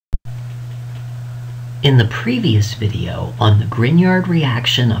In the previous video on the Grignard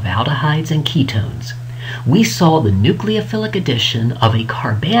reaction of aldehydes and ketones, we saw the nucleophilic addition of a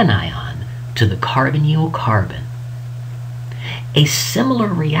carbanion to the carbonyl carbon. A similar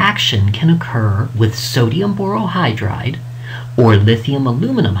reaction can occur with sodium borohydride or lithium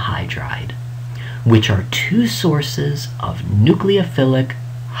aluminum hydride, which are two sources of nucleophilic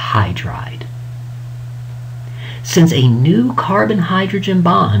hydride. Since a new carbon-hydrogen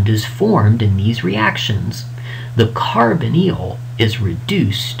bond is formed in these reactions, the carbonyl is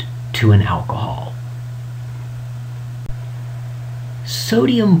reduced to an alcohol.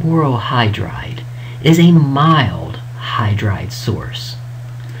 Sodium borohydride is a mild hydride source,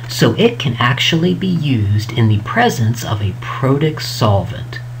 so it can actually be used in the presence of a protic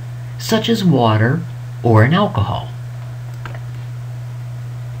solvent, such as water or an alcohol.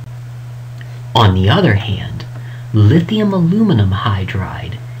 On the other hand, lithium aluminum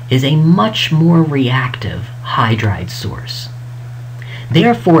hydride is a much more reactive hydride source.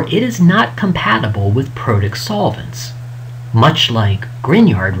 Therefore, it is not compatible with protic solvents, much like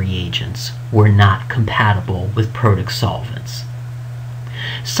Grignard reagents were not compatible with protic solvents.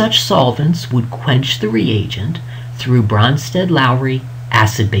 Such solvents would quench the reagent through Bronsted-Lowry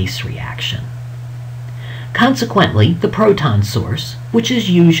acid-base reaction. Consequently, the proton source, which is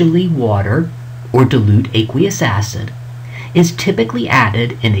usually water or dilute aqueous acid, is typically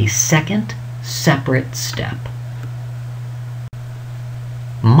added in a second separate step.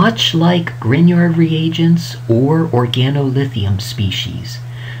 Much like Grignard reagents or organolithium species,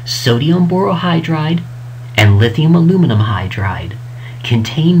 sodium borohydride and lithium aluminum hydride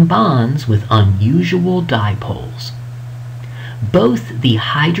contain bonds with unusual dipoles. Both the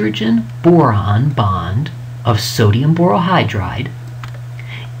hydrogen-boron bond of sodium borohydride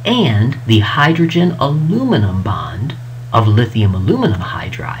and the hydrogen-aluminum bond of lithium aluminum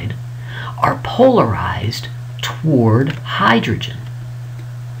hydride are polarized toward hydrogen.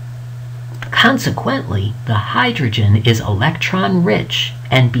 Consequently, the hydrogen is electron-rich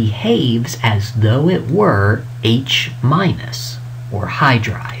and behaves as though it were H- or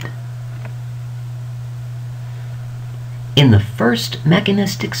hydride. In the first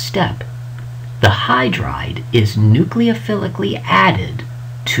mechanistic step, the hydride is nucleophilically added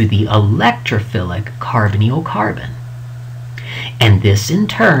to the electrophilic carbonyl carbon, and this in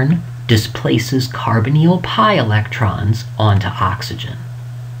turn displaces carbonyl pi electrons onto oxygen.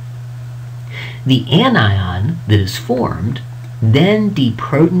 The anion that is formed then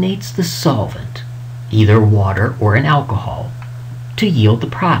deprotonates the solvent, either water or an alcohol, to yield the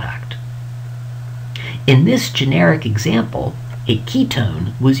product. In this generic example, a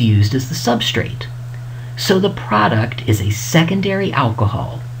ketone was used as the substrate, so the product is a secondary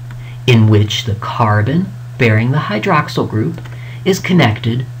alcohol in which the carbon bearing the hydroxyl group is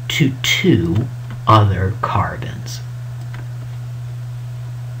connected to two other carbons.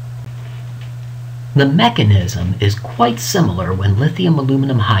 The mechanism is quite similar when lithium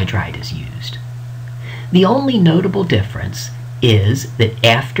aluminum hydride is used. The only notable difference is that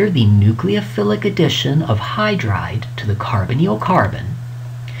after the nucleophilic addition of hydride to the carbonyl carbon,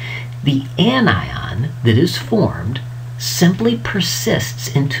 the anion that is formed simply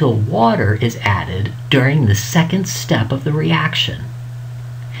persists until water is added during the second step of the reaction.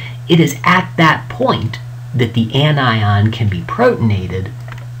 It is at that point that the anion can be protonated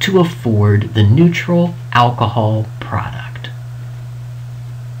to afford the neutral alcohol product.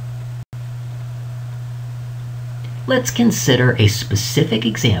 Let's consider a specific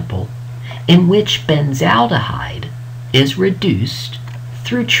example in which benzaldehyde is reduced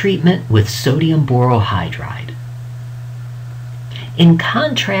through treatment with sodium borohydride. In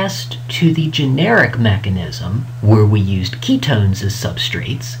contrast to the generic mechanism where we used ketones as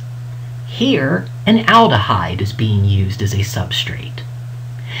substrates, here an aldehyde is being used as a substrate.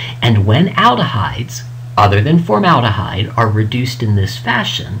 And when aldehydes, other than formaldehyde, are reduced in this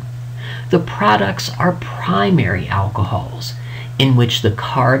fashion, the products are primary alcohols in which the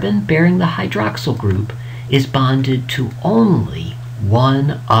carbon bearing the hydroxyl group is bonded to only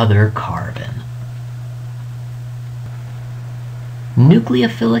one other carbon.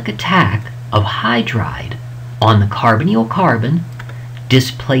 Nucleophilic attack of hydride on the carbonyl carbon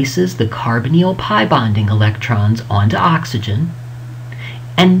displaces the carbonyl pi bonding electrons onto oxygen,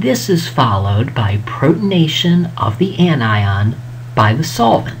 and this is followed by protonation of the anion by the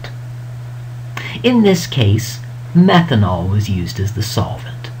solvent. In this case, methanol was used as the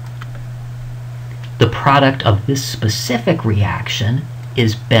solvent. The product of this specific reaction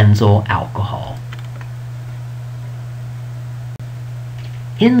is benzyl alcohol.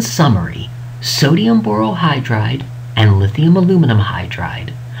 In summary, sodium borohydride and lithium aluminum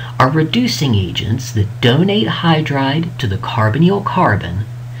hydride are reducing agents that donate hydride to the carbonyl carbon,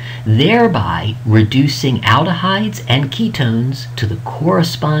 thereby reducing aldehydes and ketones to the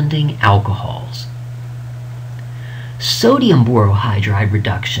corresponding alcohols. Sodium borohydride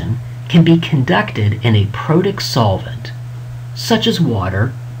reduction can be conducted in a protic solvent, such as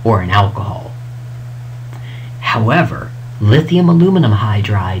water or an alcohol. However, lithium aluminum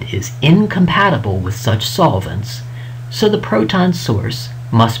hydride is incompatible with such solvents, so the proton source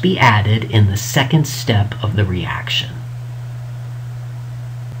must be added in the second step of the reaction.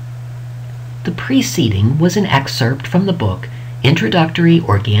 The preceding was an excerpt from the book Introductory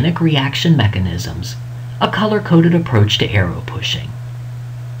Organic Reaction Mechanisms, a color-coded approach to arrow pushing.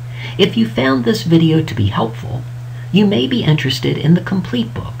 If you found this video to be helpful, you may be interested in the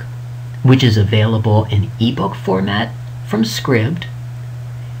complete book, which is available in ebook format from Scribd,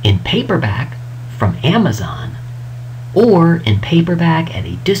 in paperback from Amazon, or in paperback at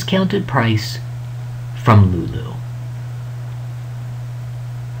a discounted price from Lulu.